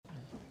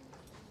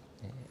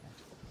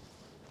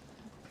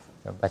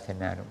สมปรารถ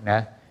นาลูกนะ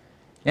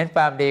งั้นค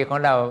วามดีของ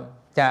เรา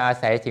จะอา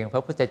ศัยถึงพร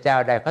ะพุทธเจ้า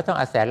ได้ก็ต้อง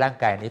อาศัยร่าง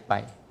กายนี้ไป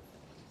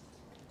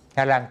ถ้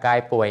าร่างกาย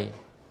ป่วย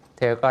เ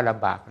ธอก็ล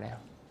ำบากแล้ว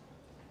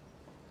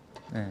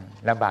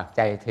ลำบากใ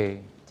จเธอ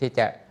ที่จ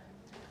ะ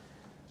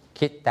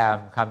คิดตาม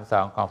คำส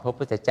อนของพระ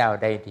พุทธเจ้า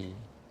ได้ดี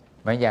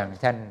เหมือนอย่าง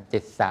ท่านจิ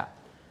ตสะ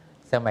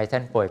สมัยท่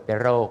านป่วยเป็น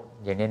โรค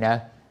อย่างนี้นะ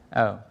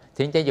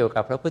ถึงจะอยู่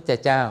กับพระพุทธ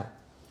เจ้า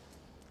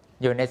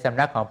อยู่ในสำ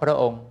นักของพระ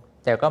องค์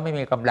แต่ก็ไม่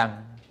มีกำลัง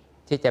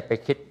ที่จะไป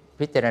คิด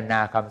พิจารณา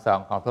คำสอน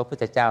ของพระพุท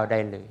ธเจ้าได้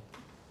เลย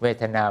เว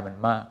ทนามัน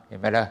มากเห็น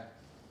ไหมล่ะ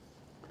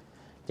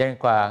จน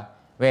กว่า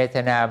เวท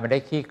นามันได้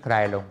คลี่คลา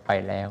ยลงไป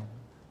แล้ว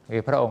คื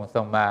อพระองค์ท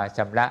รงมาช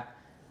ำระ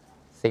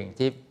สิ่ง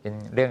ที่เป็น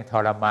เรื่องท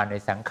รมานใน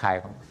สังขาร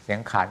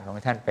ของ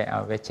ท่านไปเอา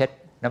ไปเช็ด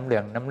น้ำเหลื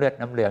องน้ำเลือด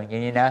น้ำเหลืองอย่า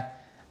งนี้นะ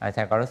ท่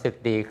านก็รู้สึก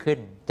ดีขึ้น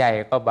ใจ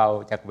ก็เบา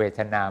จากเวท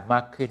นาม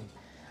ากขึ้น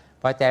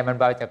พอใจมัน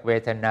เบาจากเว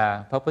ทนา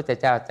พระพุทธ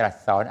เจ้าตรัส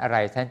สอนอะไร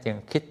ท่านจึง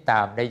คิดต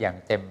ามได้อย่าง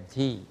เต็ม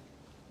ที่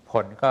ผ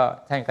ลก็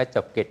ท่านก็จ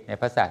บกิจใน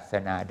พระศาส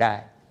นาได้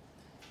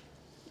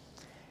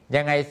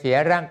ยังไงเสีย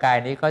ร่างกาย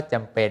นี้ก็จ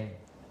ำเป็น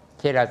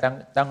ที่เรา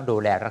ต้องดู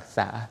แลรักษ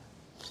า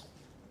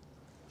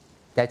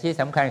แต่ที่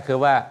สำคัญคือ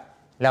ว่า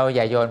เราอ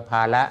ย่าโยนภ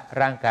าระ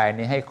ร่างกาย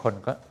นี้ให้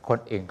คน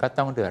อื่นก็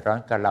ต้องเดือดร้อน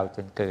กับเราจ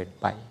นเกิน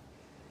ไป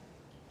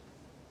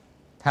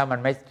ถ้ามัน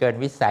ไม่เกิน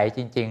วิสัยจ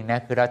ริงๆนะ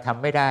คือเราท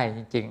ำไม่ได้จ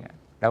ริง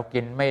ๆเรากิ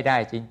นไม่ได้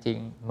จริง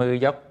ๆมือ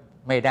ยก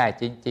ไม่ได้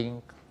จริง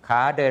ๆข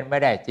าเดินไม่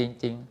ได้จ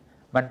ริง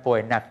ๆมันป่วย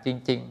หนักจ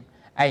ริง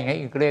ๆอย่างนี้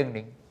อีกเรื่องห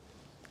นึ่ง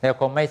เรา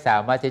คงไม่สา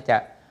มารถที่จะ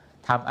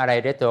ทำอะไร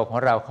ด้วยตัวของ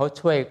เราเขา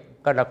ช่วย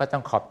ก็เราก็ต้อ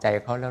งขอบใจ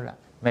เขาแล้วล่ะ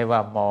ไม่ว่า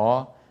หมอ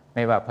ไ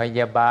ม่ว่าพย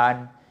าบาล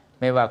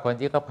ไม่ว่าคน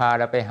ที่เขาพา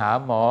เราไปหา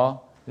หมอ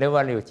หรือว่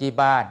าอยู่ที่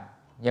บ้าน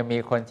ยังมี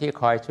คนที่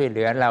คอยช่วยเห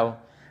ลือเรา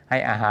ให้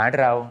อาหาร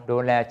เราดู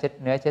แลเช็ด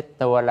เนื้อเช็ด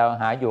ตัวเรา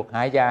หาหยุกห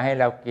ายาให้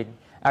เรากิน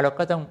เรา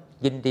ก็ต้อง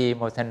ยินดีโ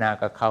มทนา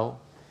กับเขา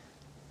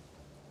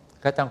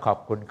ก็ต้องขอบ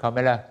คุณเขาไหม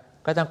ล่ะ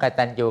ก็ต้องก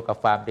ตัญญูกับ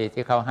ความดี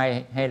ที่เขา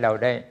ให้เรา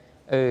ได้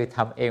ท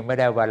ำเองไม่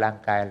ได้ว่าร่าง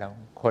กายเรา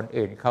คน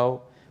อื่นเขา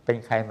เป็น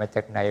ใครมาจ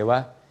ากไหนวะ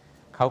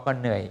เขาก็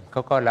เหนื่อยเข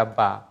าก็ล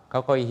ำบากเข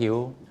าก็หิว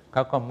เข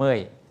าก็เมื่อย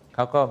เข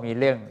าก็มี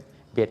เรื่อง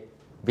เบียด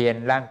เบียน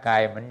ร่างกาย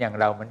เหมือนอย่าง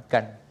เราเหมือนกั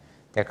น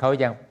แต่เขา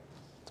ยัง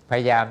พ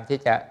ยายามที่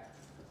จะ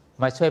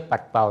มาช่วยปั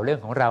ดเป่าเรื่อง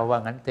ของเราว่า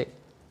งั้นเถอะ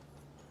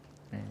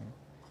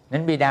นั้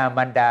นบิดาม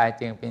ารดา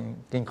จึงเ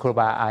ป็นครู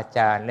บาอาจ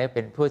ารย์และเ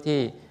ป็นผู้ที่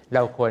เร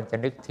าควรจะ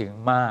นึกถึง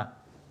มาก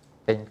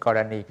เป็นกร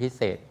ณีพิเ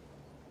ศษ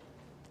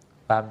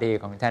ความดี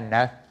ของท่านน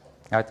ะ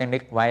เราต้องนึ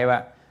กไว้ว่า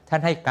ท่า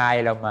นให้กาย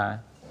เรามา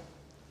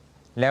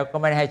แล้วก็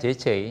ไม่ได้ให้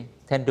เฉย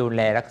ๆท่านดูแ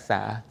ลรักษ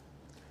า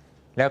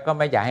แล้วก็ไ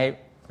ม่อยากให้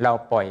เรา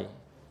ปล่อย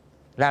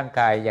ร่าง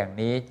กายอย่าง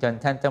นี้จน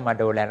ท่านต้องมา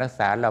ดูแลรัก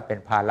ษาเราเป็น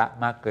ภาระ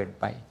มากเกิน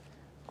ไป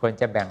ควร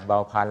จะแบ่งเบา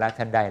ภาระ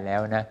ท่านได้แล้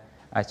วนะ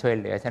ช่วย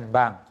เหลือท่าน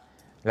บ้าง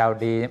เรา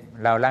ดี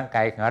เราร่างก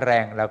ายแข็งแร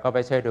งเราก็ไป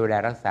ช่วยดูแล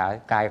รักษา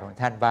กายของ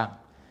ท่านบ้าง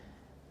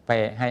ไป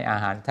ให้อา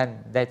หารท่าน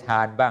ได้ท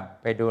านบ้าง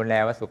ไปดูแล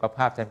ว่าสุขภ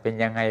าพท่านเป็น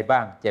ยังไงบ้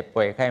างเจ็บ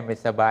ป่วยไข้ไม่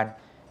ส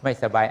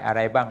บายอะไร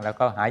บ้างแล้ว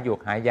ก็หาหยุก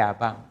หายา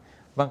บ้าง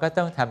มันก็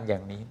ต้องทำอย่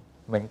างนี้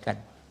เหมือนกัน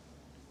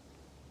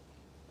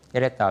จะ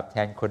ได้ตอบแท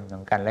นคุณข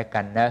องกันและ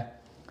กันนะ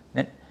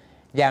นั้น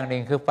อย่างหนึ่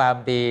งคือความ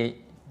ดี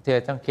เธอ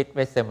ต้องคิดไ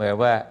ว้เสมอ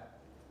ว่า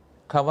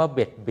คำว่าเ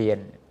บียดเบียน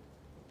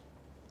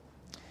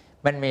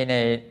มันมีใน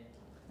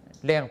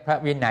เรื่องพระ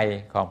วินัย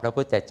ของพระ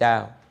พุทธเจ้า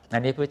อั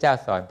นนี้พระเจ้า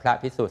สอนพระ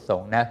ภิกษุส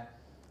งฆ์นะ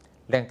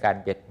เรื่องการ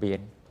เบียดเบีย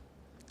น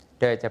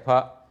โดยเฉพา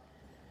ะ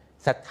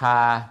ศรัทธา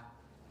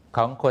ข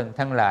องคน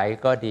ทั้งหลาย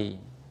ก็ดี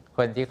ค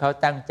นที่เขา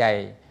ตั้งใจ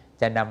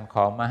จะนำข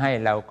องมาให้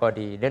เราก็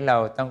ดีหรือเรา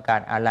ต้องกา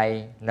รอะไร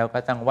เราก็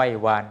ต้องไหว้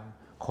วาน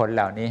คนเ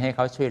หล่านี้ให้เข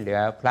าช่วยเหลือ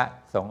พระ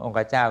สงฆ์อง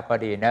ค์เจ้าก็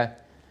ดีนะ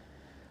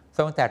ท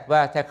รงตรัสว่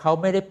าถ้าเขา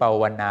ไม่ได้ภา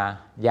วนา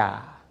อ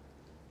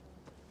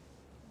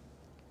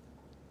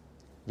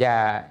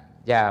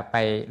ย่าไป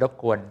รบ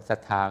กวนศรัท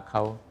ธาเข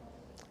า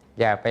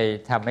อย่าไป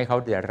ทำให้เขา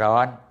เดือดร้อ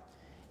น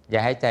อย่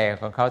าให้ใจ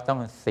ของเขาต้อง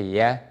เสีย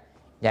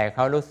อย่าให้เข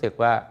ารู้สึก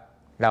ว่า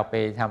เราไป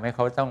ทำให้เข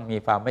าต้องมี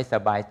ความไม่ส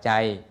บายใจ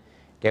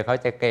เดี๋ยวเขา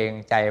จะเกรง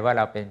ใจว่าเ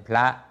ราเป็นพร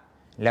ะ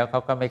แล้วเขา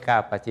ก็ไม่กล้า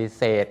ปฏิเ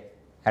สธ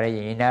อะไรอ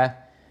ย่างนี้นะ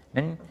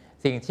นั้น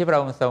สิ่งที่พระ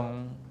องค์ทรง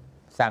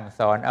สั่งส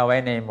อนเอาไว้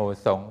ในหมู่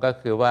สงฆ์ก็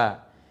คือว่า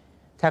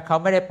ถ้าเขา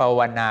ไม่ได้ภาว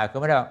นาคือ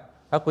ไม่ได้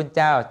พระคุณเ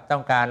จ้าต้อ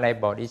งการอะไร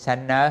บอกดิฉัน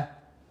นะ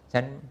ฉั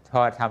นพ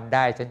อทำไ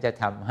ด้ฉันจะ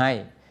ทำให้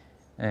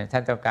ท่า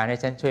นต้องการให้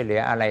ฉันช่วยเหลื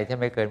ออะไรที่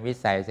ไม่เกินวิ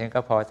สัยฉันก็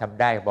พอท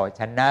ำได้บอก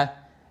ฉันนะ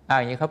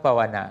อย่างนี้เขาภาว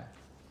นา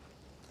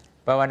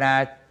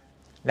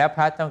แล้วพ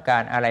ระต้องกา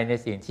รอะไรใน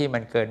สิ่งที่มั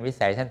นเกินวิ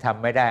สัยท่านท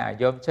ำไม่ได้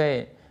โยมช่วย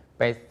ไ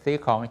ปซื้อ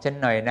ของฉัน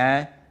หน่อยนะ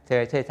เธ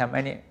อช่วยทำอั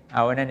นนี้เอ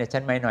าอันนั้นเนี่ยฉั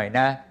นไม่หน่อยน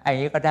ะอย่า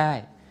งนี้ก็ได้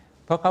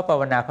เพราะเขาภา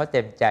วนาเขาเ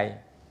ต็มใจ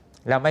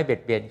เราไม่เบีย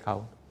ดเบียนเขา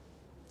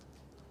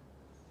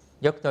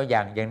ยกตัวอย่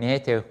างนี้ใ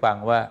ห้เธอฟัง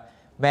ว่า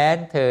แม้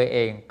เธอเอ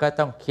งก็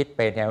ต้องคิดไป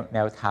แน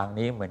วทาง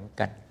นี้เหมือน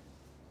กัน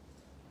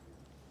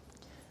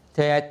เธ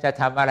อจะ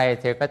ทำอะไร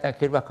เธอก็ต้อง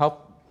คิดว่าเ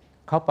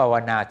ขาภาว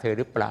นาเธอ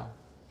หรือเปล่า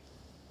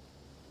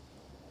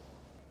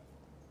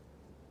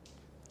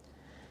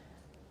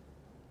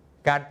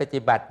การป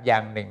ฏิบัติอย่า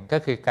งหนึ่งก็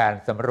คือการ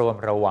สำรวม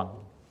ระวัง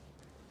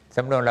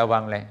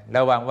เลยร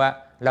ะวังว่า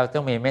เราต้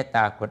องมีเมตต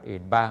าคนอื่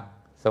นบ้าง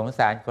สงส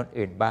ารคน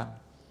อื่นบ้าง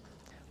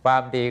ควา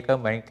มดีก็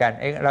เหมือนกัน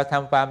เราท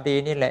ำความดี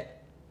นี่แหละ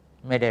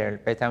ไม่ได้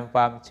ไปทำคว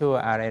ามชั่ว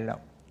อะไรหรอ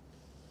ก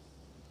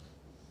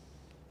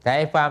แต่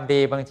ความดี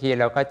บางที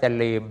เราก็จะ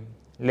ลืม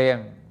เรื่อง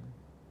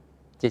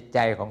จิตใจ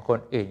ของคน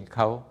อื่นเข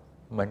า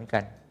เหมือนกั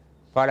น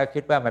เพราะเราคิ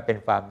ดว่ามันเป็น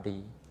ความดี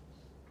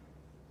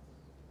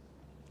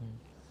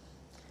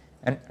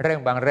เรื่อง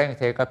บางเรื่อง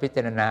เธอก็พิจ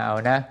ารณาเอา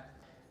นะ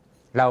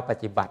เราป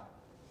ฏิบัติ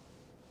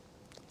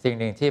สิ่ง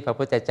หนึ่งที่พระ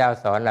พุทธเจ้า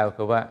สอนเรา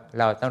คือว่า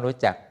เราต้องรู้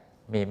จัก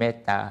มีเมต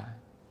ตา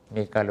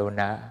มีกรุ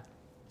ณา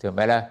ถูกไห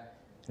มล่ะ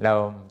เรา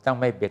ต้อง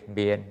ไม่เบียดเ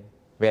บียน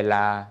เวล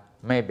า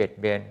ไม่เบียด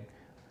เบียน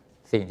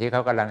สิ่งที่เข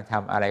ากำลังท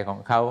ำอะไรของ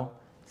เขา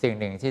สิ่ง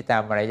หนึ่งที่ตา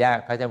มมารยาท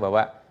เขาจะบอก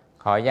ว่า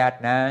ขออนุญาต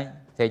นะ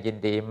เธอยิน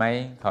ดีไหม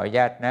ขออนุญ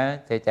าตนะ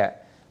เธอจะ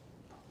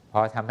พอ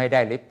ทำให้ไ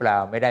ด้หรือเปล่า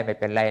ไม่ได้ไม่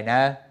เป็นไรนะ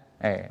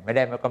ไม่ไ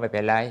ด้มันก็ไม่เ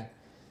ป็นไร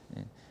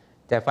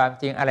แต่ความ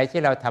จริงอะไร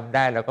ที่เราทำไ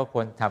ด้เราก็ค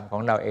วรทำขอ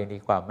งเราเองดี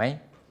กว่าไหม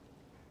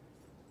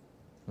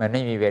มันไ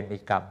ม่มีเวรมี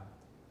กรรม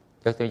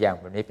ยกตัวอย่าง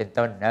แบบนี้เป็น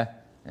ต้นนะ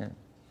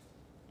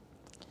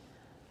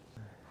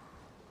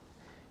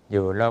อ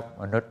ยู่โลก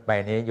มนุษย์ใบ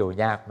นี้อยู่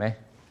ยากไหม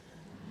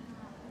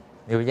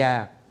อยู่ยา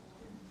ก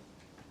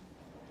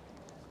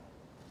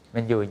มั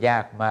นอยู่ยา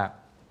กมาก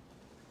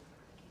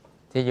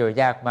ที่อยู่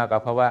ยากมากก็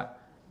เพราะว่า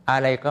อะ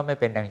ไรก็ไม่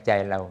เป็นดังใจ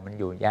เรามัน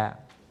อยู่ยาก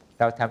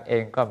เราทำเอ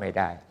งก็ไม่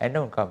ได้ไอ้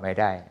นู่นก็ไม่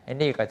ได้ไอ้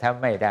นี่ก็ท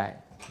ำไม่ได้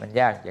มัน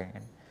ยากอย่าง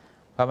นั้น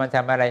พอมันท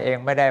ำอะไรเอง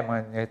ไม่ได้มั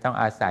นต้อง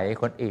อาศัย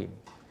คนอื่น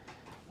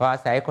พออา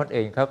ศัยคน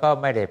อื่นเขาก็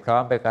ไม่ได้พร้อ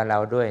มไปกับเรา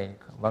ด้วย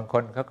บางค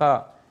นเขาก็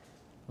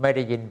ไม่ไ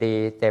ด้ยินดี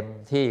เต็ม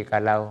ที่กั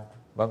บเรา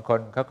บางคน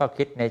เขาก็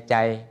คิดในใจ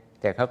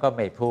แต่เขาก็ไ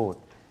ม่พูด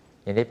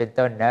อย่างนี้เป็น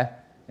ต้นนะ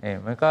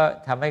มันก็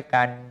ทำให้ก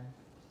าร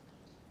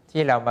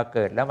ที่เรามาเ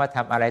กิดแล้วมาท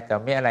ำอะไรต่อ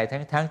มีอะไร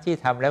ทั้งที่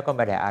ทำแล้วก็ไ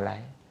ม่ได้อะไร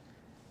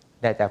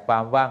ได้แต่ควา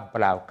มว่างเป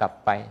ล่ากลับ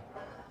ไป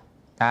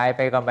ตายไป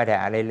ก็ไม่ได้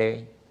อะไรเลย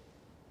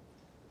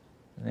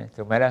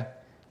ถูกไหมล่ะ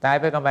ตาย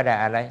ไปก็ไม่ได้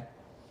อะไร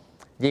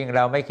ยิ่งเร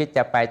าไม่คิดจ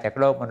ะไปจาก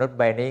โลกมนุษย์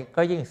ใบนี้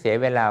ก็ยิ่งเสีย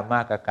เวลาม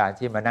ากกับการ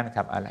ที่มานั่งท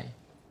ำอะไร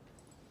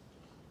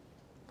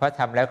เพราะ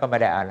ทำแล้วก็ไม่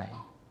ได้อะไร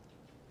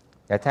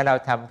แต่ถ้าเรา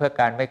ทำเพื่อ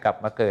การไม่กลับ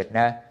มาเกิด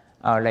นะ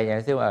เอาอะไรอย่า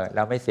งซึ่งเร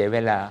าไม่เสียเว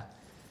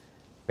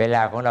ล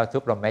าของเราทุ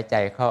กลมหายใจ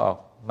เข้าออก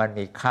มัน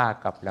มีค่า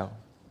กับเรา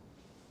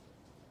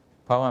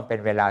เพราะมันเป็น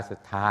เวลาสุด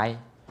ท้าย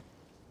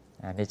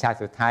ในชาติ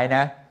สุดท้ายน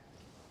ะ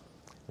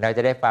เราจ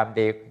ะได้ความ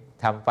ดี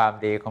ทำความ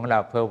ดีของเรา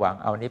เพื่อหวัง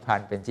เอานิพพาน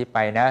เป็นที่ไป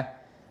นะ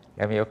เร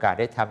ามีโอกาส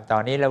ได้ทำตอ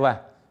นนี้แล้วว่า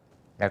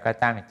เราก็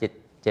ตั้งจิต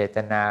เจต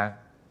นา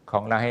ขอ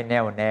งเราให้แน่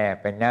วแน่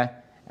เป็นนะ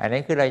อัน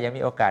นี้คือเรายัง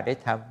มีโอกาสได้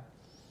ท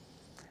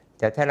ำแ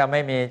ต่ถ้าเราไ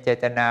ม่มีเจ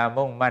ตนา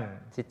มุ่งมั่น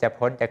ที่จะ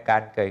พ้นจากกา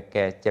รเกิดแ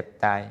ก่เจ็บ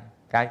ตาย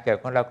การเกิด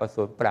ของเราก็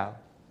สูญเปล่า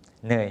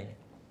เหนื่อย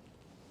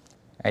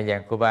อย่า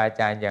งครูบาอา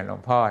จารย์อย่างหลว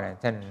งพ่อเนี่ย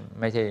ท่าน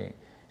ไม่ใช่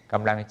ก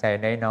ำลังใจ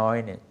น้อย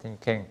ๆเนี่ยท่าน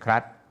เคร่งครั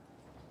ด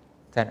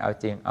ท่านเอา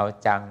จริงเอา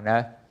จังนะ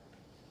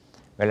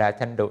เวลา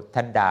ท่านดุท่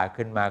านด่า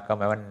ขึ้นมาก็ห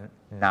มายว่า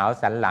หนาว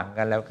สันหลัง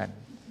กันแล้วกัน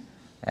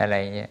อะไร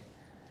เงี้ย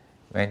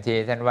บางที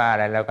ท่านว่าอะ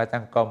ไรเราก็ต้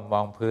องก้มม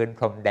องพื้น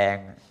พรมแดง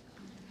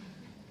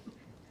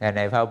แต่ใ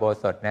นพระอุโบ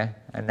สถนะ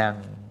นั่ง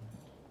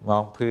มอ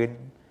งพื้น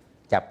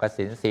จับก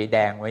สิณสีแด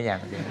งไว้อย่า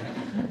งเดียว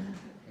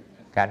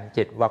กัน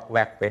จิตวักแว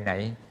กไปไหน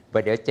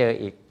เดี๋ยวเจอ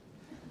อีก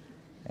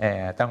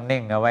ต้อง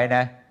นิ่งเอาไว้น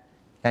ะ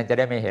ท่านจะไ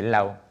ด้ไม่เห็นเร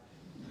า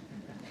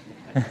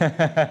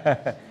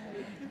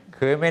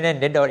คือไม่เน่น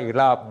เดี๋ยวโดนอีก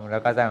รอบแล้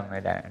วก็ต้องไม่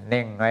ได้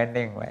นิ่งไว้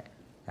นิ่งไว้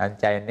ทำ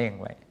ใจนิ่ง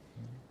ไว้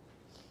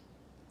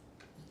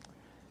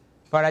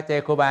พอเราเจอ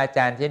ครูบาอาจ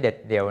ารย์ที่เด็ด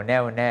เดี่ยวแน่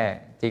วแน่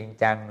จริง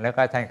จังแล้ว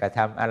ก็ท่านกระท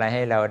ำอะไรใ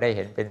ห้เราได้เ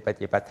ห็นเป็นป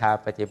ฏิปทา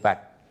ปฏิบั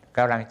ติก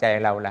ำลังใจ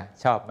เราล่ะ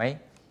ชอบไหม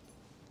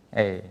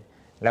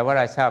แล้วว่าเ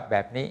ราชอบแบ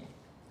บนี้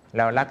เ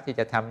รารักที่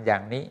จะทำอย่า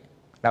งนี้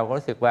เราก็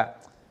รู้สึกว่า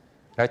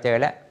เราเจอ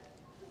แล้ว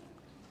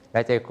เร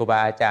าเจอครูบา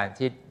อาจารย์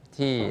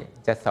ที่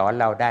จะสอน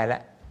เราได้แล้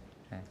ว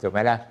ถูกไหม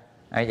ล่ะ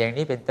อย่าง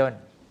นี้เป็นต้น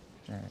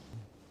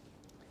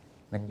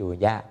มันอยู่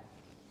ยาก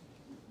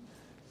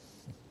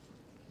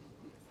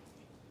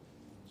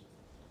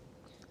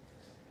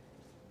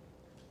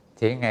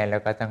ถึงไงเรา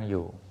ก็ต้องอ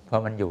ยู่เพรา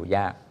ะมันอยู่ย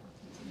าก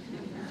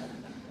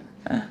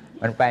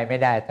มันไปไม่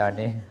ได้ตอน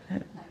นี้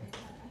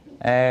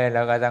เร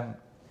าก็ต้อง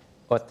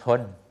อดท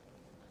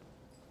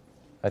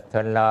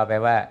นรอไป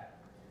ว่า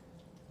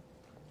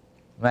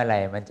เมื่อไหร่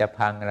มันจะ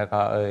พังแล้วก็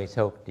โช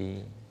คดี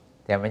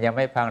แต่มันยังไ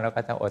ม่พังเรา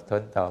ก็ต้องอดท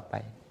นต่อไป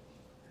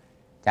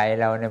ใจ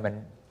เราเนี่ย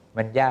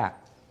มันยาก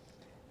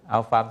เอา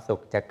ความสุข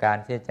จากการ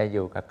ที่จะอ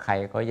ยู่กับใคร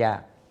ก็ยา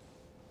ก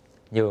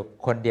อยู่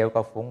คนเดียว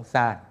ก็ฟุ้ง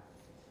ซ่าน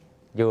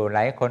อยู่หล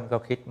ายคนก็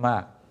คิดมา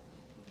ก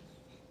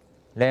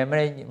เลยไ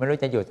ม่รู้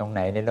จะอยู่ตรงไห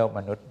นในโลกม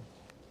นุษย์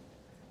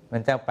มั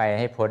นต้องไป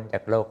ให้พ้นจา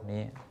กโลก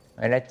นี้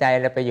เวลาใจ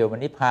เราไปอยู่บน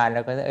นิพพานแล้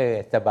วก็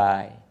สบา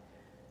ย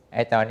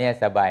ตอนนี้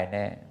สบายแ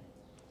น่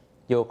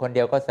อยู่คนเ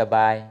ดียวก็สบ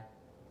าย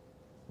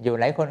อยู่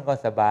หลายคนก็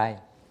สบาย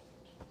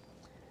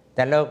แ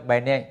ต่โลกใบ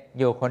นี้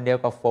อยู่คนเดียว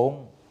ก็ฟุ้ง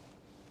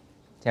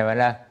ใช่ไหม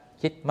ล่ะ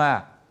คิดมา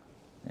ก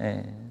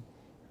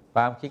ค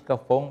วามคิดก็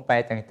ฟุ้งไป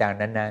ต่าง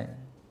ๆนั้น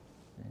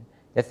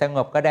จะสง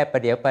บก็ได้ปร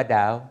ะเดี๋ยวประด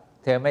าว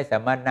เธอไม่สา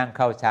มารถนั่งเ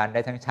ข้าฌานไ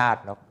ด้ทั้งชาติ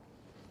หรอก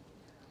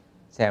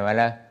ใช่ไหม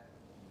ล่ะ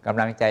ก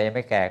ำลังใจไ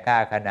ม่แก่กล้า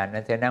ขนาดนั้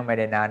นเธอนั่งไม่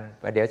ได้นาน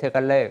ประเดี๋ยวเธอ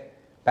ก็เลิก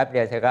แป๊บเดี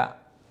ยวเธอก็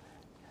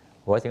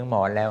หัวถึงหม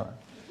อนแล้ว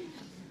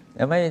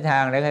ไม่มีทา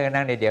งเลยแค่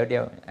นั่งเดี๋ยว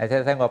เธ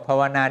อสงบภา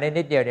วนาได้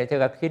นิดเดียวเดี๋ยวเธอ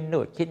ก็คิด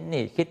นู่นคิด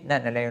นี่คิดนั่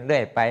นอะไรเรื่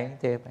อยไป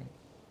เจอไป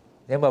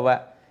เดี๋ยวบอกว่า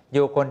อ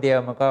ยู่คนเดียว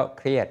มันก็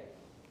เครียด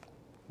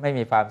ไม่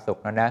มีความสุข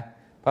นะ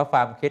เพราะคว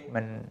ามคิด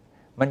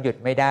มันหยุด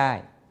ไม่ได้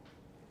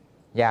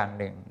อย่าง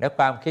หนึ่งแล้วค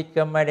วามคิด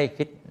ก็ไม่ได้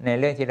คิดใน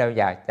เรื่องที่เรา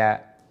อยากจะ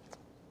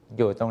อ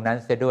ยู่ตรงนั้น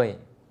เสียด้วย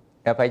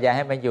เราพยายามใ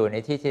ห้มันอยู่ใน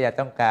ที่ที่เรา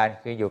ต้องการ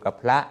คืออยู่กับ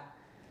พระ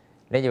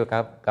และอยู่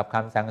กับค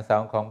ำสั่งสอ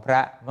นของพร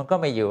ะมันก็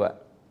ไม่อยู่อะ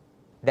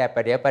ได้ปร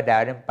ะเดี๋ยวประดา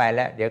วไปแ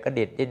ล้วเดี๋ยวก็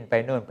ดิดดิ้นไป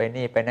นู่นไป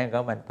นี่ไปนั่นก็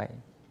มันไป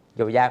อ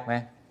ยู่ยากไหม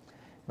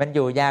มันอ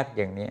ยู่ยาก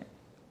อย่างนี้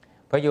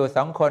พออยู่ส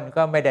องคน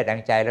ก็ไม่ได้ดั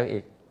งใจเราอี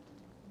ก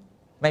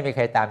ไม่มีใค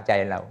รตามใจ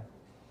เรา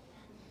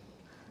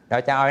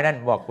จะเอาไอ้นั่น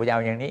บอกกูจะเอ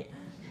าอย่างนี้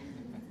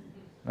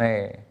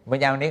มึง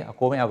เอานี้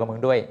กูไม่เอากับมึง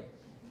ด้วย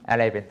อะ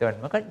ไรเป็นต้น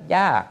มันก็ย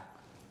าก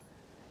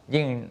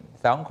ยิ่ง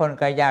2 คน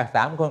ก็ยาก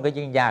3 คนก็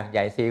ยิ่งยากให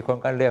ญ่4 คน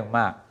ก็เรื่องม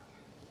าก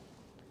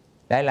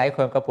หลายค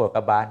นก็ปวดกร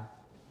ะบาล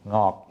ง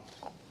อก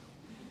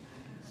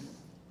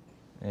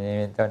นี่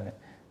เป็นต้น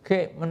คื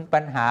อมันปั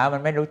ญหามั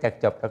นไม่รู้จัก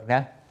จบหรอกน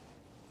ะ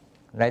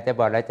เราจะ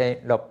บอกเราจะ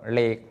หลบห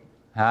ลีก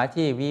หา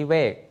ที่วิเว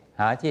ก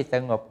หาที่ส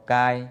งบก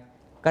าย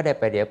ก็ได้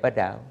ประเดี๋ยวประ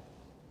ดาว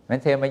มัน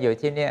เธอมาอยู่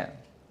ที่เนี่ย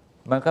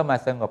มันก็มา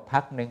สงบพั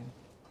กนึง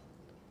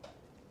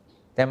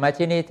แต่มา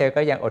ที่นี่เธอ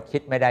ก็ยังอดคิ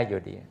ดไม่ได้อ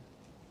ยู่ดี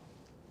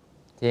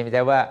ทีนี้แ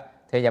ต่ว่า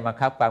เธออย่ามา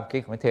คับความคิ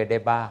ดของเธอได้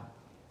บ้าง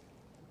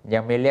ยั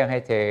งมีเรื่องให้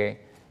เธอ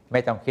ไม่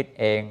ต้องคิด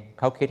เองเ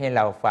ขาคิดให้เ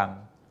ราฟัง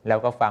เรา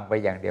ก็ฟังไป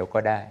อย่างเดียวก็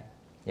ได้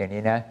อย่าง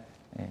นี้นะ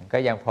ก็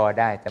ยังพอ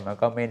ได้แต่มัน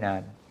ก็ไม่นา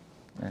น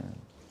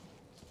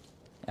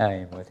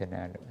โมทน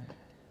า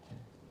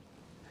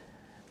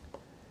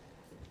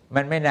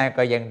มันไม่นาน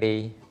ก็ยัง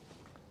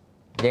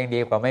ดี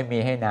กว่าไม่มี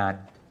ให้นาน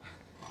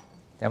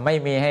แต่ไม่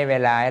มีให้เว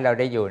ลาให้เรา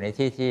ได้อยู่ใน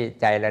ที่ที่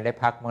ใจเราได้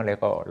พักมั่งเลย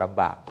ก็ล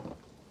ำบาก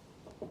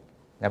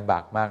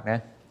มากนะ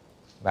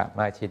บาก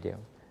มากทีเดียว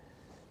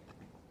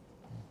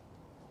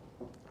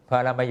พอ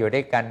เรามาอยู่ด้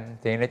วยกัน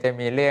ถึงเราจะ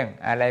มีเรื่อง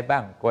อะไรบ้า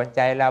งกวนใจ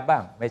เราบ้า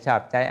งไม่ชอบ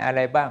ใจอะไร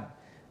บ้าง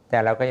แต่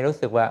เราก็รู้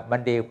สึกว่ามัน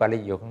ดีกว่าเรา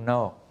อยู่ข้างน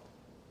อก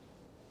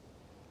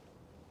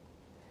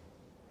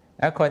แ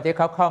ล้วคนที่เ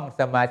ขาคล่อง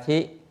สมาธิ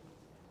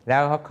แล้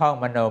วเขาคล่อง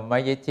มโนม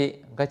ยิทธิ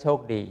ก็โชค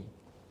ดี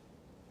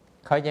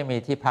เขายังมี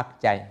ที่พัก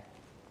ใจ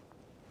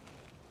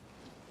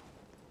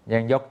ยั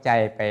งยกใจ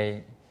ไป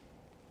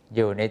อ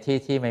ยู่ในที่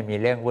ที่ไม่มี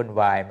เรื่องวุ่น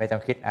วายไม่ต้อ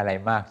งคิดอะไร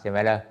มากใช่ไหม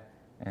ล่ะ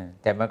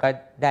แต่มันก็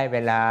ได้เว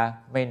ลา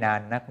ไม่นาน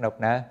นักหรอก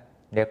นะ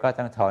เดี๋ยวก็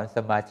ต้องถอนส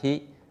มาธิ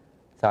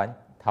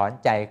ถอน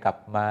ใจกลับ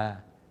มา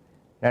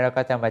แล้วเรา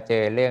ก็จะมาเจ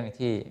อเรื่อง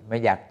ที่ไม่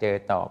อยากเจอ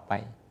ต่อไป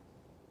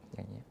อ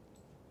ย่างนี้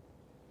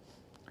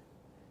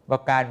ว่า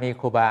การมี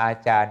ครูบาอา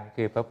จารย์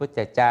คือพระพุทธ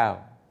เจ้า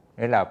ห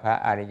รือเหล่าพระ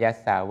อริย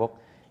สาวก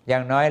อย่า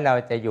งน้อยเรา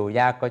จะอยู่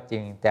ยากก็จริ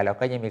งแต่เรา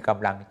ก็ยังมีก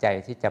ำลังใจ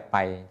ที่จะไป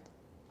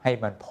ให้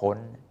มันพ้น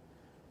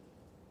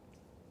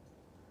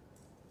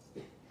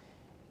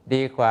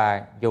ดีกว่า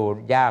อยู่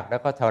ยากแล้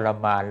วก็ทร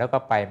มานแล้วก็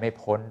ไปไม่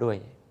พ้นด้วย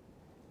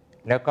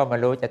แล้วก็ไม่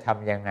รู้จะท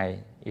ำยังไง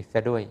อีกซะ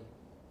ด้วย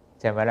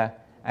ใช่ไหมล่ะ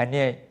อัน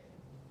นี้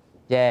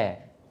แย่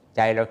ใ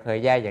จเราเคย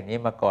แย่อย่างนี้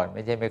มาก่อนไ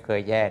ม่ใช่ไม่เค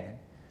ยแย่นะ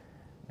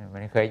มั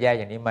นเคยแย่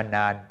อย่างนี้มาน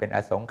านเป็นอ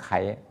สงไข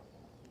ย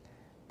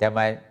แต่ม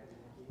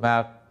า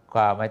ก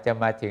ว่ามันจะ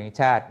มาถึง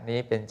ชาตินี้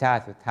เป็นชา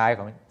ติสุดท้ายข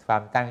องควา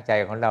มตั้งใจ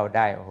ของเราไ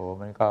ด้โอ้โห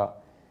มันก็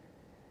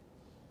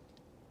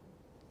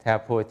ถ้า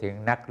พูดถึง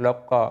นักรบ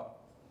ก็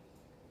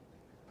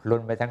รุ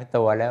นไปทั้ง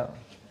ตัวแล้ว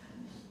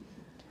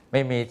ไ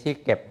ม่มีที่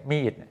เก็บ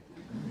มีด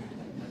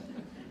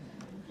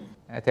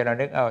ถ้าเรา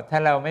นึกเอาถ้า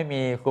เราไม่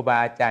มีครูบา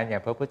อาจารย์อย่า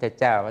งพระพุทธ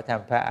เจ้าพระธรร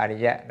มพระอริ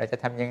ยะเราจะ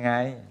ทำยังไง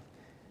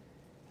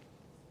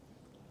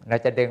เรา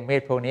จะดึงมี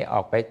ดพวกนี้อ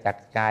อกไปจาก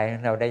กายขอ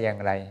งเราได้อย่าง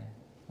ไร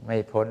ไม่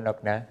พ้นหรอก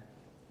นะ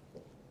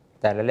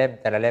แต่ละเล่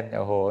มโ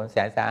อ้โหแส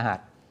นสาหัส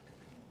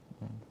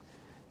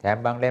แถม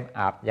บางเล่มอ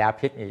าบยา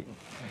พิษอีก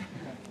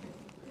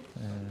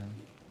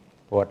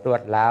ปวดรว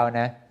ดร้าว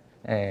นะ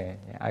เ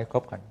อาให้คร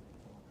บก่อน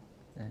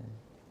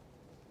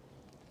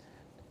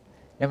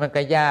นี่มัน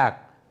ก็ยาก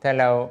ถ้า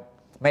เรา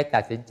ไม่ตั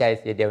ดสินใจ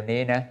เสียเดี๋ยวนี้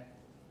นะ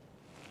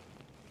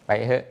ไป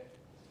เถอะ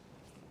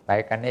ไป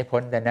กันให้พ้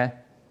นแต่นะ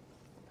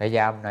พยาย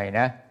ามหน่อย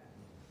นะ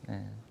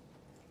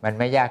มัน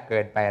ไม่ยากเกิ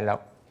นไป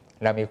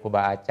เรามีครูบ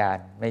าอาจาร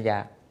ย์ไม่ย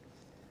าก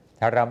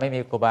ถ้าเราไม่มี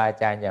ครูบาอา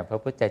จารย์อย่างพระ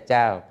พุทธเ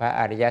จ้าพระ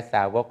อริยส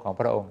าวกของ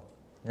พระองค์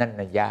นั่น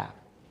น่ะยาก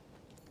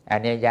อัน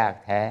นี้ยาก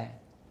แท้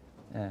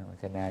โม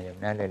ทนาอย่าง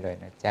นั้นเลย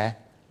นะจ๊ะ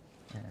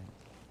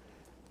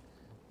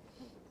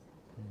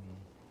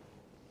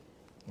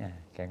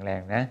แข็งแร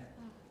งนะ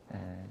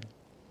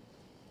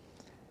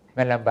ไ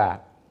ม่ลำบาก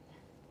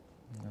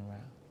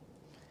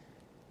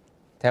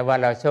ถ้าว่า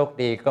เราโชค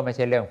ดีก็ไม่ใ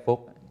ช่เรื่องฟุก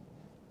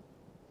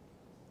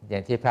อย่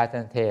างที่พระท่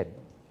านเทศ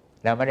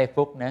เราไม่ได้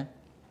ฟุกนะ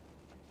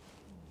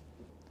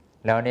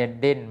เราเนี่ย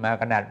ดิ้นมา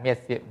ขนาดมี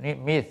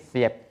ดเ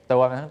สียบตั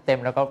วมันทั้งเต็ม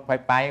แล้วก็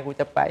ไปกู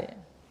จะไป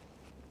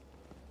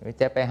หรือ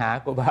จะไปหา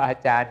ครูบาอา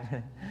จารย์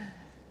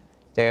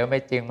เจอไม่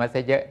จริงมาซะ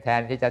เยอะแท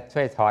นที่จะ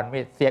ช่วยถอนมี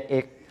ดเสียบอี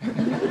ก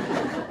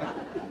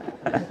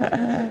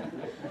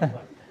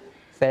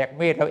แสก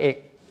มีดเราอีก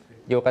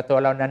อยู่กับตัว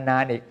เรานา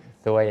นๆอีก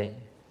ซวย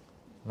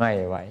ไม่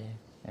ไหว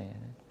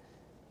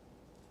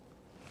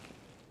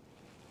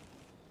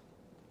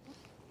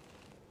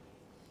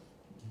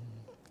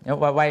แล้ว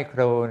ว่าไหว้ค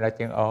รูเรา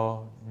จึง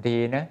ดี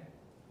นะ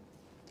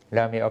เร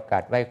ามีโอกา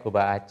สไหว้ครูบ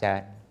าอาจา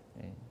รย์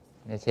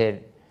ไม่ใช่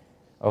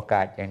โอก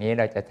าสอย่างนี้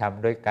เราจะท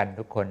ำด้วยกัน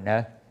ทุกคนนะ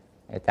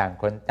ต่าง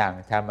คนต่าง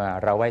ท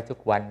ำเราไหว้ทุก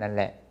วันนั่นแ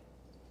หละ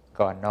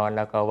ก่อนนอนแ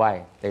ล้วก็ไหว้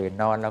ตื่น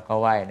นอนแล้วก็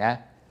ไหว้นะ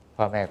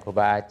พ่อแม่ครูบ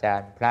าอาจา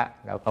รย์พระ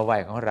เราก็ไหว้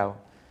ของเรา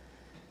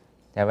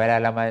แต่เวลา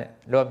เรามา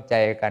ร่วมใจ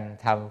กัน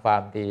ทำควา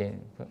มดี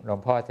หลวง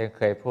พ่อจะเ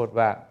คยพูด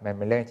ว่ามันเ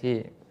ป็นเรื่องที่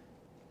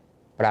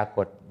ปราก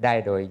ฏได้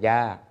โดยย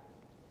าก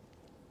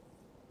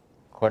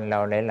คนเรา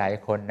หลาย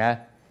ๆคนนะ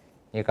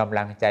มีกำ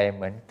ลังใจเ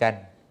หมือนกัน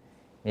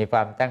มีคว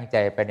ามตั้งใจ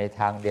ไปใน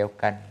ทางเดียว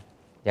กัน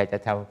อยากจะ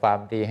ทำความ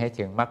ดีให้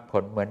ถึงมรรคผ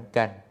ลเหมือน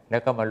กันแล้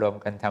วก็มารวม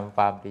กันทำค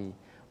วามดี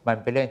มัน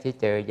เป็นเรื่องที่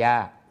เจอยา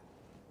ก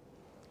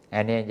อั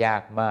นนี้ยา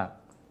กมาก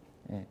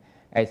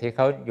ไอ้ที่เข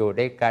าอยู่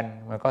ด้วยกัน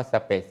มันก็ส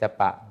เปะส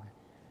ปะ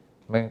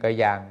มึงก็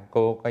อย่าง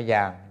กูก็อ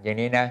ย่าง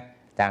นี้นะ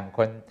ต่างค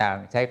นต่าง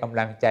ใช้กำ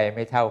ลังใจไ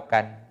ม่เท่ากั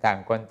นต่าง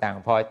คนต่าง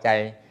พอใจ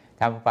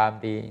ทำความ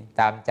ดี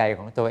ตามใจข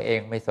องตัวเอง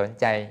ไม่สน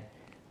ใจ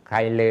ใคร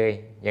เลย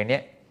อย่างเนี้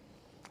ย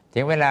ถึ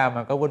งเวลามั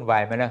นก็วุ่นวา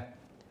ยไหมล่ะ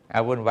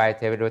วุ่นวายเ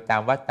ธอไปดูตา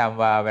มวัดตาม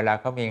วาเวลา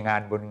เขามีงา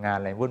นบุญงาน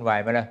อะไรวุ่นวาย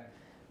ไหมล่ะ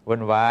วุ่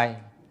นวาย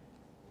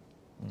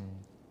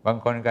บาง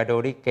คนก็ดู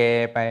ลิเก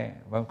ไป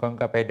บางคน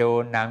ก็ไปดู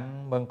หนัง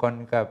บางคน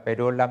ก็ไป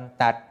ดูล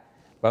ำตัด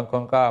บางค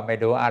นก็ไม่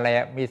ดูอะไร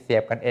มีเสีย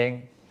บกันเอง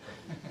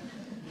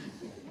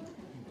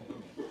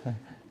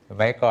ส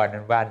มัยก่อน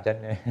นั้นบ้านฉัน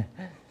เนี่ย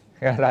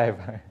อะไร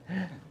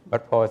วั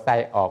ดโพไส้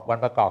ออกวัน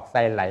ประกอบไ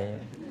ส้ไหล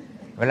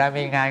เวลา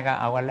มีงานก็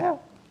เอากันแล้ว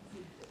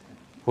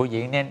ผู้ห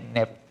ญิงเนี่ยเห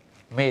น็บ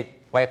มีด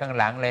ไว้ข้าง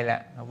หลังเลยแหล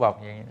ะเขาบอก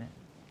อย่างนี้นะ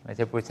ไม่ใ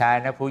ช่ผู้ชาย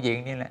นะผู้หญิง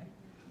นี่แหละ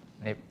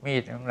เหน็บมี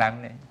ดข้างหลัง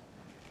เนี่ย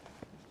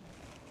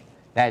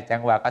ได้จั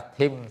งหวะก็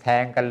ทิ่มแท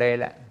งกันเลย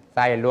แหละไ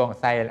ส้ล่วง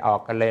ไส้ออ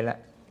กกันเลยละ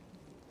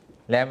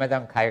แล้วไม่ต้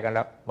องใครกันแ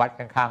ล้ววัด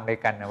ข้างๆด้วย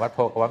กันวัดโพ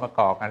กับวัดมะก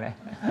อกกันเลย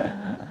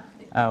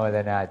วัฒ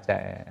นาใจ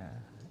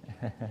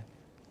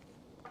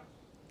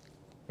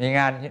มีง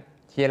าน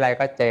ที่อะไร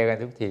ก็เจอกัน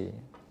ทุกที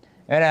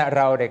แล้วเ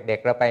ราเด็ก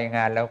ๆเราไปง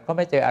านเราก็ไ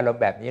ม่เจออารม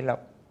ณ์แบบนี้เรา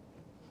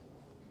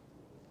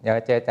เดี๋ยว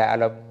เจอแต่อา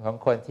รมณ์ของ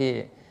คนที่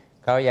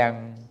เขายัง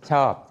ช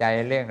อบใจ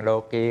เรื่องโล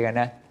กีกัน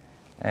นะ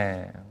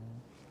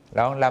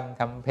ร้องรำ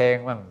ทำเพลง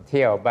บ้างเ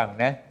ที่ยวบ้าง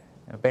นะ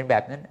เป็นแบ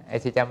บนั้นไอ้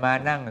ที่จะมา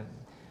นั่ง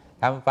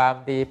ทำความ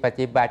ดีป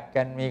ฏิบัติ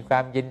กันมีควา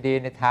มยินดี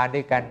ในทานด้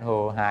วยกันโห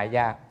หาย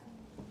าก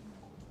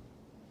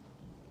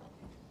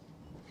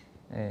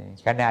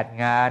ขนาด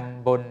งาน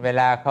บุญเว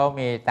ลาเขา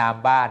มีตาม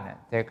บ้าน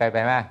เธอเคยไป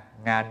ไหม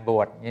งานบ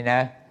วชนี่น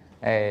ะ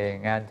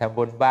งานทำ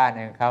บุญบ้าน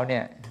ของเขาเนี่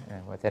ย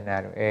วัฒนา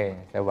ดู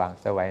สว่าง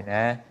สวยน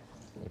ะ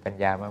มีปัญ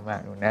ญามา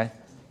กๆดูนะ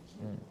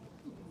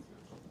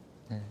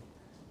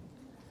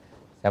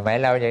สมัย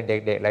เรายังเ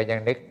ด็กๆเรายัง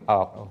นึกอ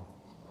อก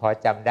พอ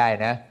จำได้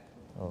นะ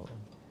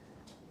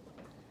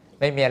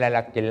ไม่มีอะไรห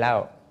ลักกินเหล้า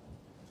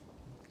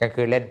กลาง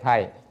คืนเล่นไพ่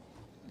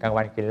กลาง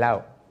วันกินเหล้า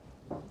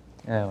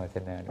วัฒ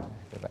นาดู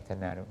วัฒ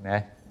นาดูนะ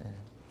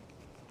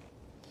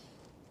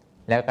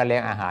แล้วก็เลี้ย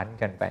งอาหาร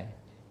กันไป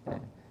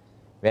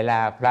เวลา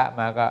พระ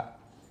มาก็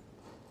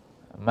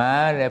มา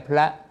เลยพร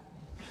ะ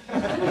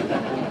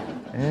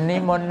นิ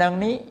มนต์ดัง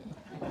นี้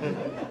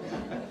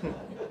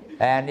แ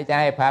ต่นี่จะ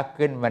ให้พระ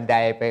ขึ้นบันได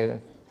ไป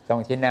ตร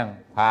งที่นั่ง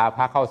พาพ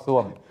ระเข้าส้ว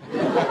ม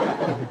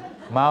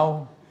เมา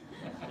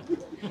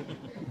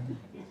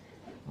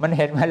มันเ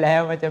ห็นมาแล้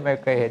วมันจะไม่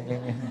เคยเห็นอย่า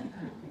งนี้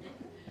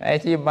ไอ้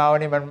ที่เมา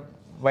นี่มัน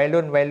วัย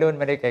รุ่นไ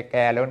ม่ได้แ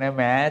ก่ๆแล้วนะแ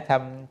หมท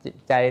ำจิต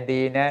ใจ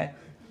ดีนะ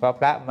พอ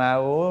พระมา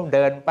เ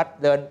ดินปัด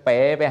เดินเป๋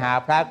ไปหา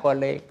พระก่อน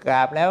เลยกร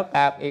าบแล้วก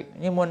ราบอีก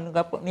นิมนต์ค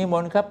รับนิม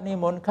นต์ครับนิ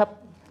มนต์ครับ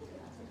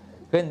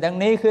ขึ้นทาง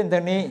นี้ขึ้นท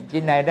างนี้กิ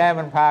นไหนได้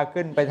มันพา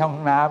ขึ้นไปท้อง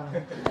น้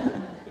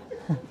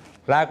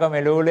ำพระก็ไม่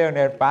รู้เรื่องเ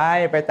นี่ย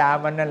ไปตาม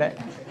มันนั่นแหละ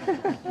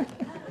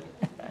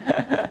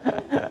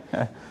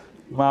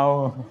เมา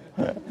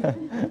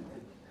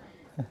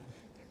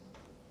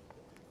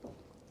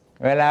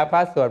เวลาพร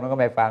ะสวดมันก็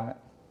ไม่ฟัง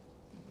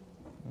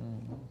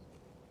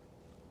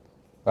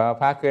พอ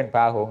พระขึ้นพ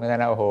าหงกัน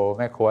นะโอ้โหแ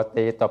ม่ครัว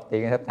ตีตบตี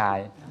กันแทบตาย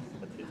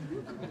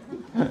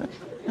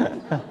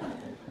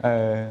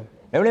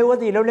เร็วๆเขา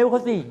สิเร็วๆเข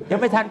าสิเดี๋ยว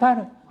ไม่ทันพระ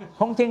ค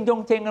งเชงจง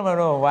เชงกันมา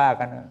ว่า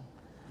กัน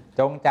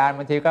จงจานบ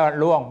างทีก็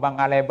ล่วงบ้าง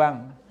อะไรบ้าง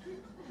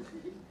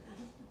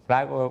พ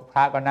ร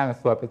ะก็นั่ง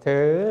สวดไปเถอ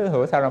ะโห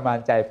ทรมาน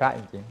ใจพระจ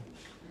ริง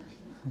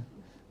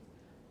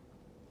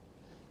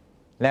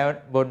ๆแล้ว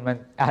บุญมัน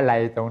อะไร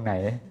ตรงไหน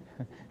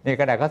นี่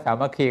ขนาดเขาสา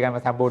มัคคีกันม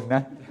าทำบุญน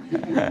ะ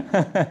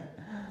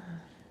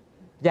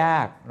ยา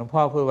กหลวงพ่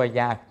อพูดว่า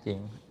ยากจริง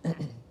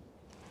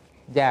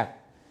ยาก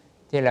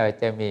ที่เรา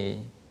จะมี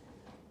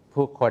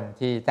ผู้คน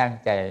ที่ตั้ง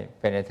ใจ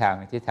ไปในทาง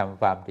ที่ท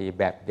ำความดี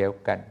แบบเดียว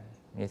กัน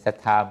มีศรัท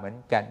ธาเหมือน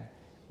กัน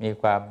มี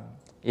ความ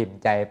อิ่ม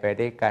ใจไป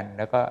ด้วยกันแ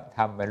ล้วก็ท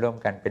ำไปร่วม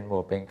กันเป็นห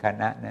มู่เป็นค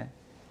ณะนะ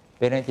เ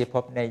ป็นเรื่องที่พ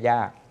บได้ย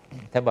าก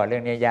ถ้าบอกเรื่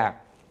องนี้ยาก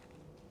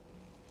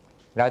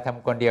เราท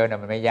ำคนเดียวนะ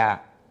มันไม่ยาก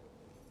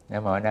นะ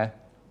หมอนะ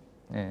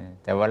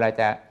แต่ว่าเรา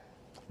จะ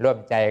ร่วม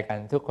ใจกัน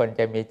ทุกคน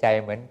จะมีใจ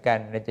เหมือนกัน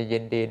เราจะยิ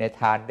นดีใน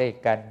ทานด้วย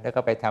กันแล้วก็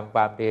ไปทำคว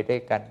ามดีด้ว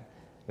ยกัน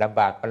ลำ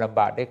บากก็ลำ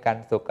บากด้วยกัน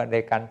สุขก็ด้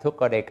วยกันทุกข์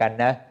ก็ด้วยกัน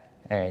นะ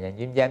อย่าง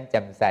ยิ้มแย้มแ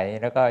จ่มใส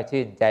แล้วก็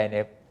ชื่นใจใน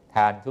ท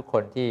านทุกค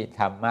นที่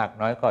ทำมาก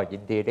น้อยก็ยิ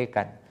นดีด้วย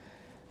กัน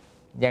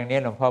อย่างนี้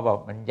หลวงพ่อบอก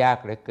มันยาก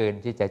เหลือเกิน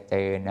ที่จะเจ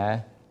อนะ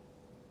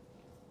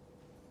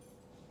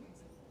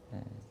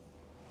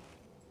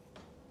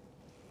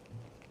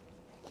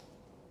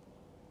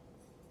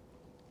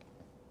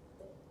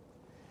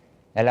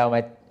แล้วเราม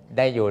าไ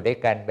ด้อยู่ด้วย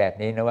กันแบบ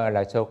นี้นะว่าเร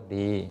าโชค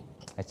ดี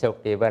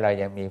ว่าเรา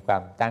ยังมีควา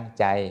มตั้ง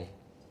ใจ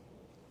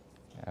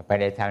ไป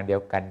ในทางเดีย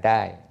วกันไ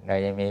ด้เรา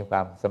ยังมีคว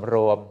ามสำร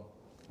วม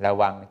ระ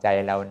วังใจ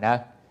เรานะ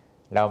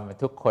เรา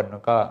ทุกคน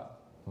ก็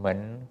เหมือน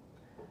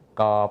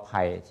กอไ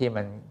ผ่ที่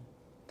มัน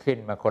ขึ้น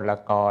มาคนละ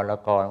กอละ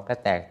กอมันก็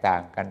แตกต่า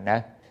งกันนะ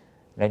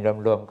ใน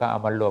รวมๆก็เอา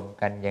มารวม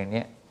กันอย่าง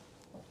นี้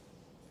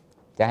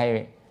จะให้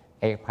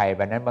ไอ้ไผ่แบ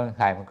บนั้นบางไ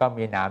ผ่มันก็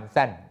มีหนาม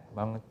สั้น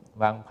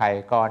บางไผ่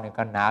กอนึง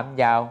ก็หนาม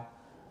ยาว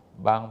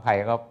บางไผ่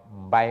ก็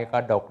ใบก็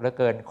ดกเหลือ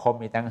เกินคม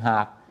อีกต่างหา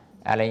ก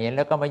อะไรอย่างนี้แ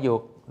ล้วก็มาอยู่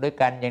ด้วย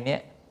กันอย่างนี้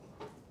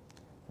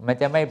มัน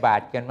จะไม่บา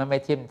ดกันมันไม่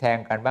ทิ่มแทง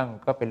กันบ้าง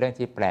ก็เป็นเรื่อง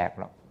ที่แปลก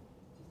หรอก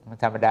มัน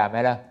ธรรมดาไหม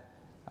ล่ะ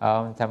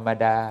ธรรม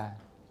ดา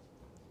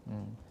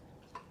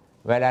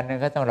เวลานั้น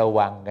ก็ต้องระ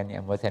วังกันเนี่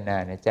ยโมทนา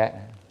นะจ๊ะ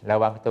ระ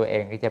วังตัวเอ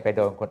งที่จะไปโ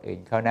ดนคนอื่น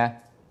เขานะ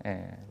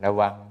ระ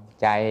วัง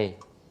ใจ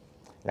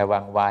ระวั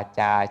งวา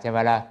จาใช่ไหม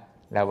ล่ะ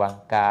ระวัง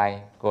กาย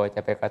กลัวจ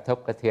ะไปกระทบ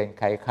กระเทือน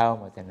ใครเข้า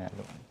โมทนา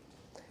ลูก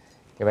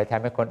จะไปท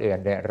ำให้คนอื่น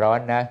เดือดร้อน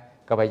นะ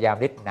ก็พยายาม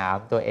ริดหนาม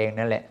ตัวเอง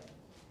นั่นแหละ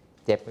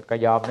เจ็บก็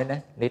ยอมน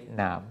ะริด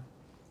หนาม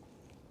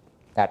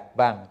ตัด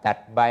บ้างตัด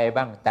ใบ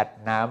บ้างตัด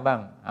น้ำบ้าง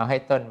เอาให้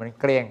ต้นมัน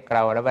เกลี้ยงเกล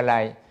าแล้วเวลา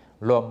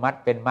รวมมัด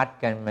เป็นมัด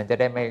กันมันจะ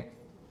ได้ไม่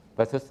ป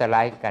ระทุษร้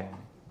ายกัน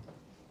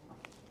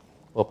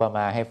อุปม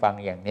าให้ฟัง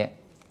อย่างนี้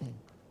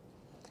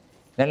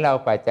นั้นเรา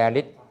ปัจจา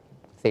ริต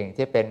สิ่ง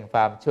ที่เป็นคว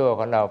ามชั่วข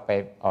องเราไป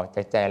ออกจ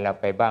ากใจเรา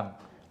ไปบ้าง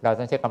เรา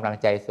ต้องใช้กำลัง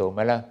ใจสูงไหม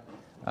ล่ะ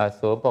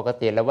สูงปก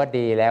ติแล้วว่า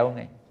ดีแล้วไ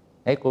ง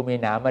ให้กูมี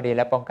หนามมาดีแ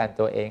ล้วป้องกัน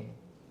ตัวเอง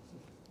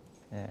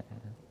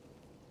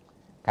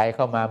ใครเ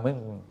ข้ามามึง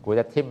กูจ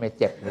ะทิ่มไม่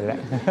เจ็บเลยละ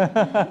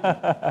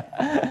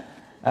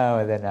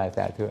วัฒนาส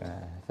าธุ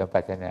สมปร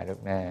ารถนาลูก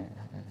นะ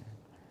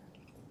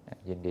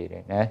ยินดีเล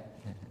ยนะ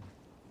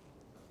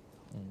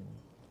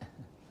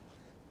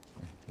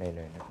เ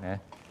ลยนะ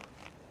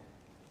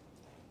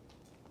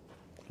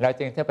เรา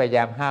จึงถ้าพยาย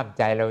ามห้าม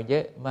ใจเราเย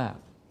อะมาก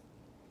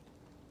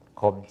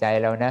ข่มใจ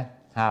เรานะ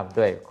ห้าม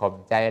ด้วยข่ม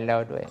ใจเรา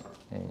ด้วย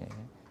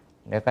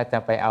แล้วก็จะ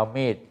ไปเอา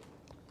มีด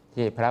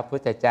ที่พระพุท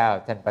ธเจ้า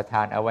ท่านประท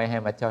านเอาไว้ให้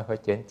มาช่วยเขา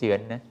เจือน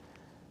นะ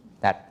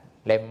ตัด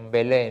เล็มไป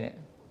เลยเนี่ย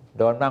โ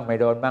ดนบ้างไม่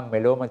โดนบ้างไม่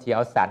รู้บางทีเอ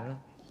าสัน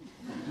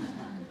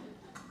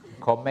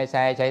คมไม่ใ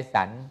ช้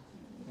สัน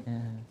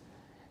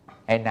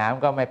ไอ้หนาม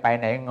ก็ไม่ไป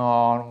ไหนงอ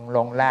ล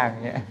งล่าง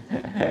เนี่ย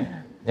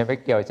ยังไป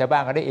เกี่ยวชาวบ้า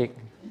นก็ได้อีก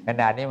ข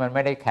นาดนี้มันไ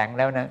ม่ได้แข็ง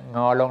แล้วนะง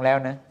อลงแล้ว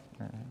นะ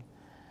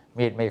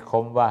มีดไม่ค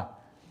มว่า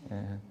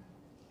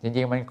จ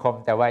ริงๆมันคม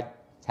แต่ว่า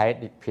ใช้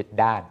ผิด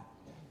ด้าน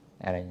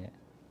อะไรเงี้ย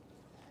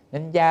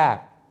นั้นยาก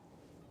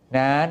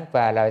นั้นก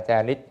ว่าเราจะ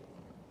ริด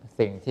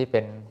สิ่งที่เป็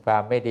นควา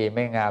มไม่ดีไ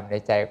ม่งามใน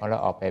ใจของเรา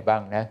ออกไปบ้า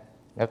งนะ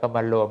แล้วก็ม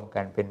ารวม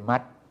กันเป็นมั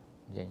ด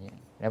อย่างเงี้ย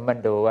แล้วมัน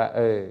ดูว่า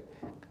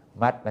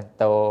มัดมัน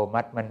โต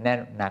มัดมันแน่น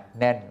หนัก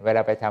แน่นเวล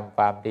าไปทำค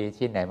วามดี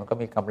ที่ไหนมันก็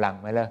มีกำลัง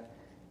ไหมล่ะ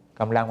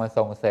กำลังมา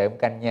ส่งเสริม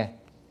กันเนี่ย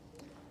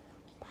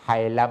ไผ่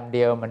ลำเ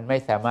ดียวมันไม่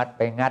สามารถไ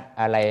ปงัด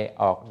อะไร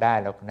ออกได้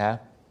หรอกนะ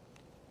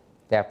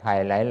แต่ไผ่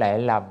หลาย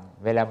ๆล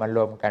ำเวลามาร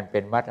วมกันเป็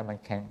นมัดมัน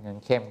แข็ง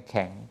เข้มแ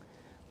ข็ง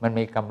มัน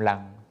มีกำลัง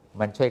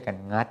มันช่วยกัน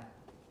งัด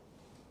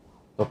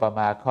อุปม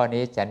าข้อ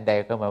นี้ฉันใด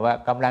ก็หมายว่า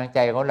กำลังใจ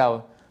ของเรา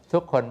ทุ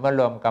กคนเมื่อ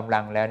รวมกำลั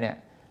งแล้วเนี่ย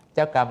เ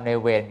จ้ากรรมใน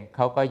เวรเข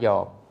าก็ยอ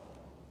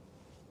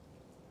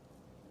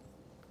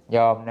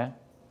มนะ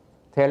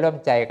เธอร่วม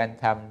ใจกัน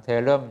ทำเธอ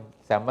ร่วม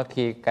สามัค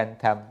คีกัน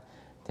ท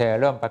ำเธอ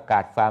ร่วมประกา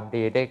ศความ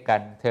ดีด้วยกั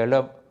นเธอร่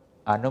วม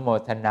อนุโม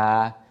ทนา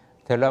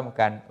เธอร่วม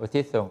กันอุทิ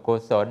ศส่วนกุ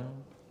ศล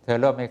เธอ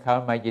ร่วมให้เขา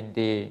มายิน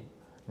ดี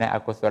ในอ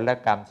กุศล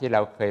กรรมที่เร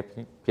าเคย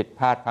ผิดพ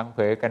ลาดพลั้งเผ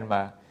ลอกันม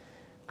า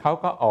เขา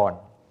ก็อ่อน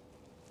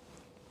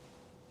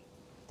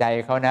ใจ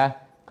เขานะ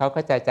เขา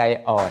ก็จะใจ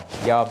อ่อน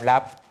ยอมรั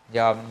บย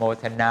อมโม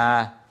ทนา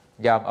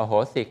ยอมอโห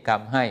สิกรร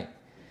มให้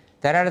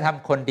แต่ถ้าเราท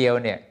ำคนเดียว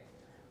เนี่ย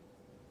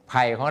ไ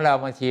ผ่ของเรา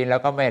บางทีเรา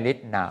ก็ไม่ริด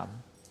หนาม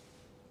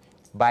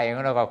ใบขอ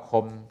งเราก็ค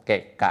มเก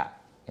ะกะ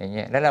อย่างเ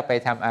งี้ยแล้วเราไป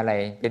ทำอะไร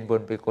เป็นบุ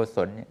ญเป็นกุศ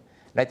ลเนี่ย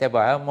เราจะบ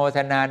อกว่าโมท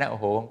นานะโอ้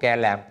โหแก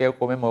แหลมเปรี้ยว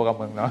กูไม่โมกับ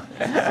มึงเนาะ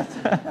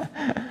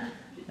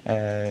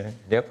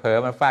เดี๋ยวเผลอ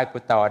มันฟาดกู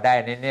ต่อได้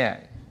เนี่ย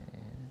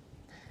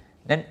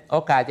นั้นโอ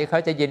กาสที่เขา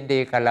จะยินดี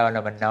กับเรา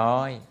มันน้อ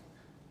ย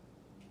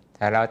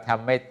ถ้าเราท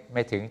ำไ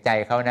ม่ถึงใจ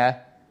เขานะ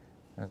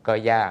ก็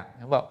ยากเ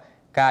ขาบอก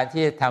การ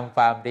ที่ทำค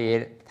วามดี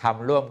ท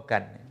ำร่วมกั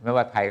นไม่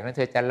ว่าไผ่ของเธ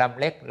อจะลำ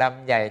เล็กล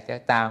ำใหญ่จะ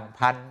ต่าง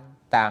พันธุ์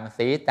ต่าง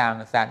สีต่าง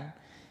สัน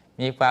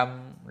มีความ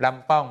ล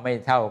ำป้องไม่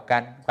เท่ากั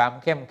นความ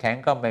เข้มแข็ง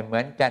ก็ไม่เหมื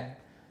อนกัน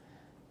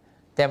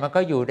แต่มัน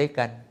ก็อยู่ด้วย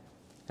กัน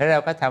แล้วเรา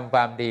ก็ทำคว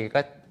ามดีก็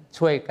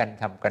ช่วยกัน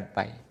ทำกันไป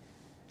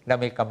เรา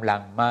มีกำลั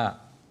งมาก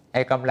ไ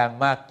อ้กำลัง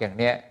มากอย่าง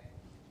เนี้ย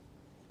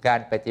การ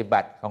ปฏิบั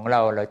ติของเร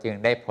าจึง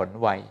ได้ผล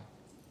ไว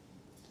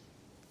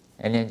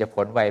อันนี้จะผ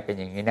ลไวเป็น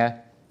อย่างนี้นะ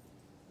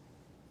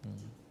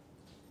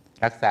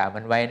รักษามั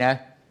นไว้นะ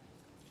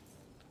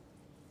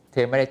เธ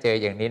อไม่ได้เจอ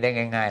อย่างนี้ได้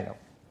ง่ายๆหรอก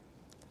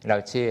เรา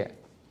เชื่อ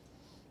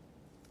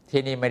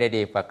ที่นี่ไม่ได้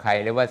ดีกว่าใคร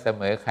หรือว่าเส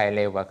มอใครเ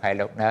ร็วกว่าใครห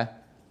รอกนะ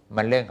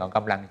มันเรื่องของก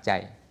ำลังใจ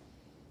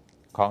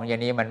ของอย่า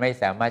งนี้มันไม่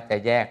สามารถจะ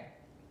แยก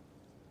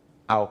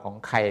เอาของ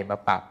ใครมา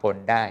ปะปน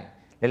ได้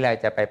หรือเรา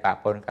จะไปปะ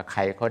ปนกับใค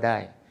รเขาได้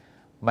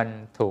มัน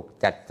ถูก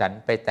จัดสรร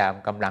ไปตาม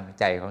กำลัง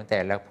ใจของแต่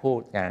ละผู้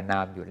แต่ละนา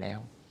มอยู่แล้ว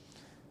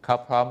เขา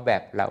พร้อมแบ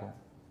บเรา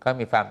เขา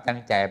มีความตั้ง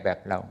ใจแบบ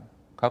เรา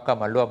เขาก็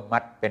มาร่วมมั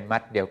ดเป็นมั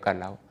ดเดียวกัน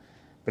เรา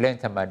เป็นเรื่อง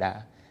ธรรมดา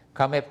เข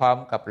าไม่พร้อม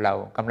กับเรา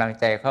กำลัง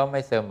ใจเขาไ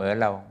ม่เสมอ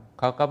เรา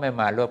เขาก็ไม่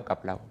มาร่วมกับ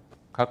เรา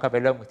เขาก็ไป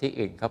ร่วมกับที่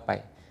อื่นเข้าไป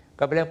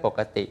ก็เป็นเรื่องปก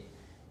ติ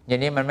อย่า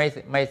งนี้มัน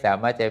ไม่สา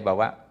มารถจะบอก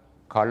ว่า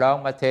ขอร้อง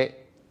มาเถอะ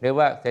หรือ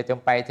ว่าเธอจง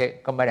ไปเถอะ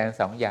ก็มาอย่าง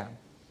สองอย่าง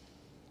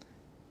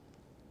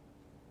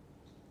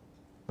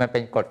มันเป็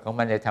นกฎของ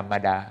มันในธรรม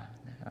ดา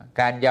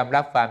การยอม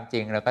รับความจริ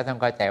งเราก็ต้อง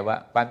เข้าใจว่า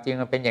ความจริง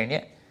มันเป็นอย่างนี้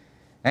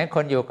นั้นค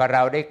นอยู่กับเร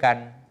าด้วยกัน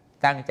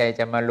ตั้งใจ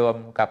จะมารวม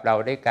กับเรา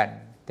ด้วยกัน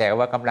แต่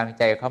ว่ากำลัง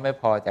ใจเขาไม่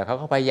พอแต่เขา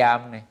ก็พยายาม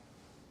ไง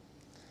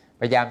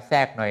พยายามแทร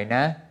กหน่อยน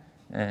ะ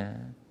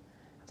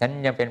ฉัน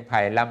ยังเป็นไ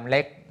ผ่ลำเ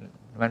ล็ก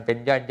มันเป็น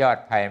ยอด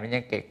ไผ่มันยั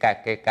งเกะ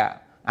กะ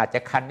อาจจะ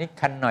คันนิด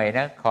คันหน่อยน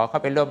ะขอเข้า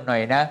ไปร่วมหน่อ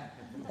ยนะ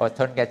อด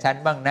ทนกับฉัน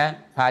บ้างนะ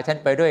พาฉัน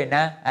ไปด้วยน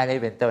ะอะไร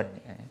เป็นต้น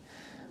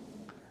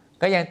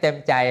ก็ยังเต็ม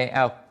ใจเอ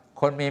า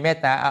คนมีเมต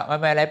ตาเอา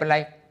ไม่อะไรเป็นไร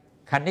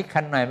คันนิด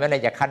คันหน่อยไม่อะไร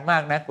อย่าคันมา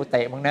กนะกูเต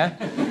ะมึงนะ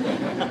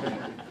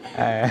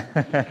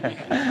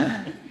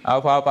เอา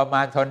พอประม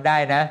าณทนได้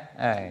นะ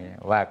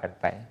ว่ากัน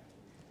ไป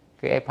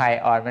คือไอ้ไผ่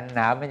อ่อนมันหน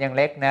ามันยัง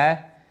เล็กนะ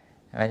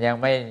มันยัง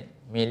ไม่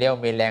มีเลี้ยว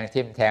มีแรง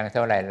ทิ่มแทงเท่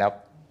าไหร่แล้ว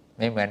ไ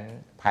ม่เหมือน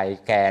ไผ่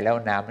แก่แล้ว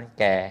หนามัน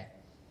แก่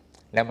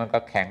แล้วมันก็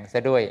แข็งซะ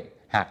ด้วย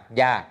หัก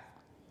ยาก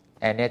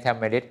อันนี้ถ้า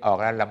ไม่ริดออก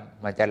แล้ว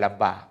มันจะล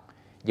ำบาก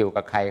อยู่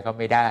กับใครเขา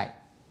ไม่ได้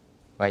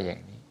ว่าอย่า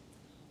งนี้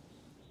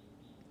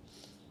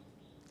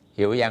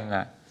หิวยัง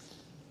อ่ะ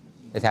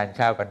ไปทาน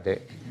ข้าวกันเถอ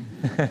ะ